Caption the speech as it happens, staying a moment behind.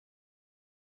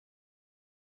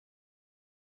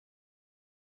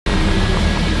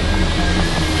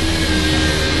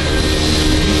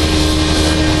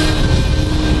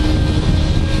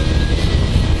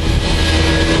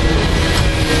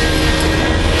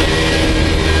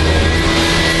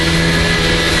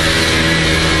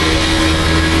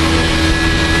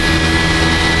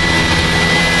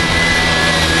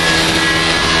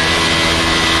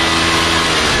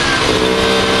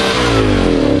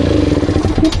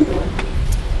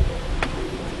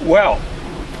Well,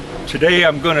 today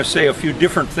I'm going to say a few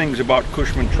different things about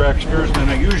Cushman Tracksters than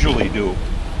I usually do.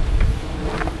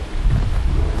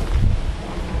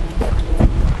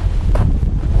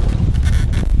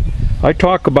 I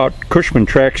talk about Cushman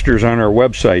Tracksters on our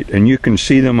website, and you can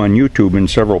see them on YouTube in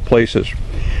several places.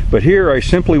 But here I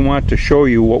simply want to show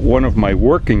you what one of my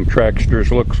working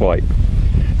Tracksters looks like.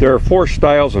 There are 4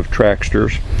 styles of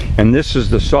Tracksters, and this is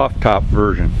the soft top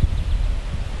version.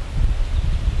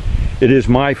 It is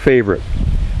my favorite.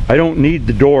 I don't need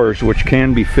the doors which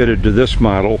can be fitted to this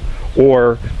model,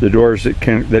 or the doors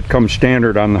that come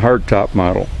standard on the hardtop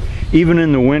model. Even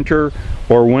in the winter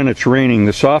or when it's raining,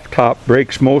 the soft top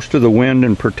breaks most of the wind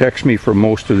and protects me from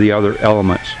most of the other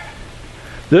elements.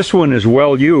 This one is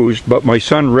well used, but my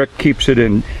son Rick keeps it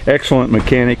in excellent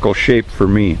mechanical shape for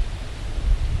me.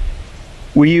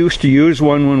 We used to use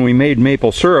one when we made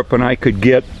maple syrup, and I could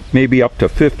get maybe up to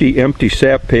 50 empty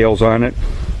sap pails on it,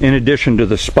 in addition to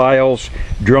the spiles,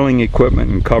 drilling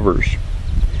equipment, and covers.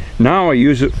 Now I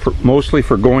use it mostly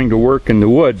for going to work in the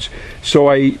woods, so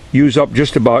I use up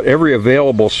just about every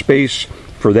available space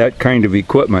for that kind of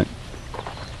equipment.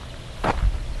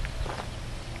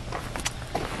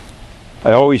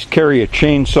 I always carry a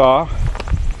chainsaw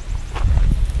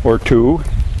or 2.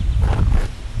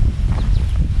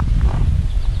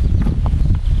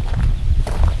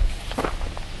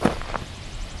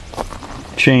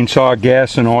 Chainsaw,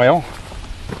 gas, and oil.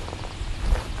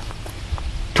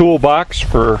 Toolbox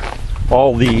for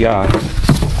all the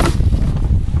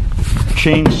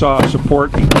chainsaw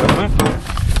support equipment.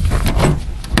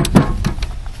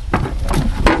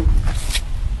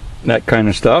 That kind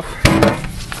of stuff.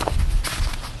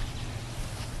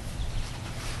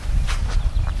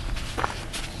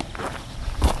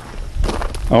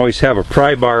 I always have a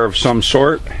pry bar of some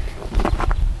sort.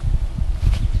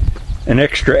 An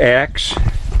extra axe,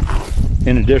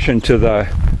 in addition to the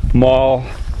maul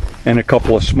and a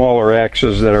couple of smaller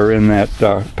axes that are in that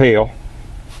pail.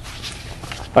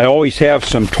 I always have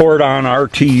some Tordon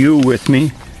RTU with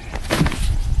me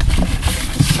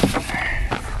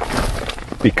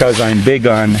because I'm big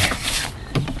on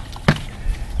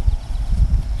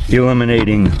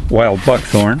eliminating wild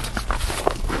buckthorn.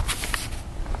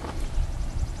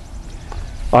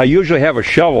 I usually have a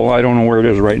shovel. I don't know where it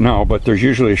is right now, but there's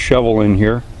usually a shovel in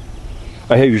here.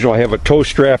 I usually have a tow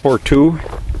strap or 2,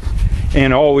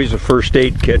 and always a first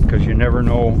aid kit, because you never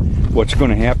know what's going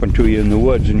to happen to you in the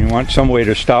woods, and you want some way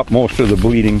to stop most of the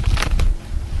bleeding.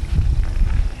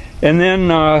 And then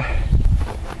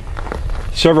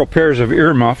several pairs of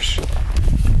earmuffs,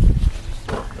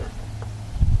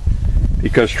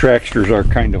 because Tracksters are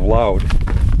kind of loud.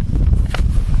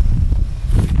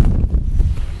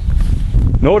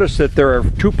 Notice that there are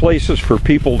 2 places for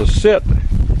people to sit.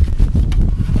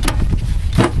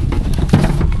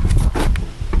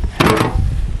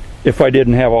 If I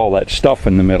didn't have all that stuff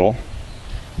in the middle.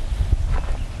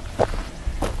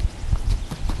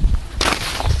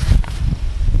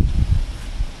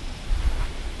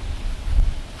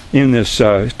 In this,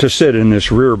 to sit in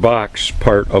this rear box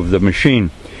part of the machine.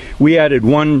 We added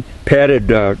 1 padded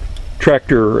garden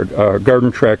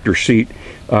tractor seat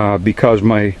because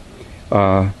my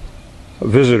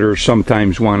visitors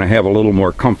sometimes want to have a little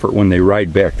more comfort when they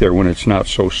ride back there when it's not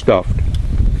so stuffed.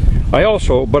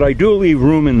 But I do leave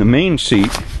room in the main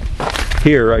seat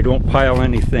here. I don't pile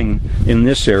anything in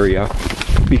this area,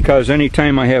 because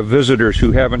anytime I have visitors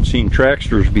who haven't seen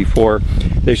Tracksters before,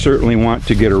 they certainly want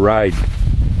to get a ride.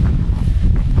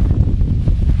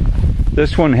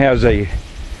 This one has a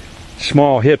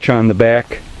small hitch on the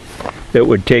back that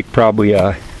would take probably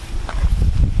a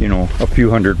few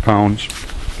hundred pounds.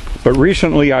 But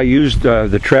recently I used the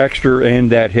Trackster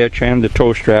and that hitch and the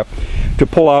tow strap to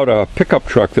pull out a pickup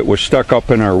truck that was stuck up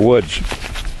in our woods.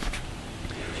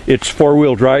 Its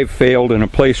 4-wheel drive failed in a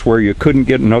place where you couldn't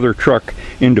get another truck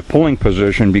into pulling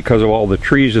position because of all the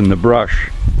trees and the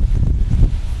brush.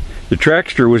 The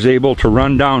Trackster was able to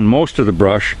run down most of the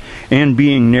brush, and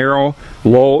being narrow,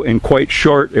 low, and quite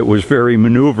short, it was very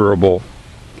maneuverable.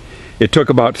 It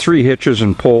took about 3 hitches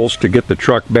and pulls to get the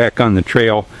truck back on the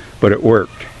trail, but it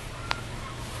worked.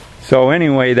 So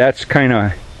anyway, that's kind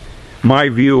of my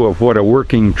view of what a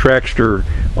working Trackster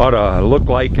ought to look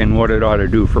like and what it ought to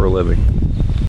do for a living.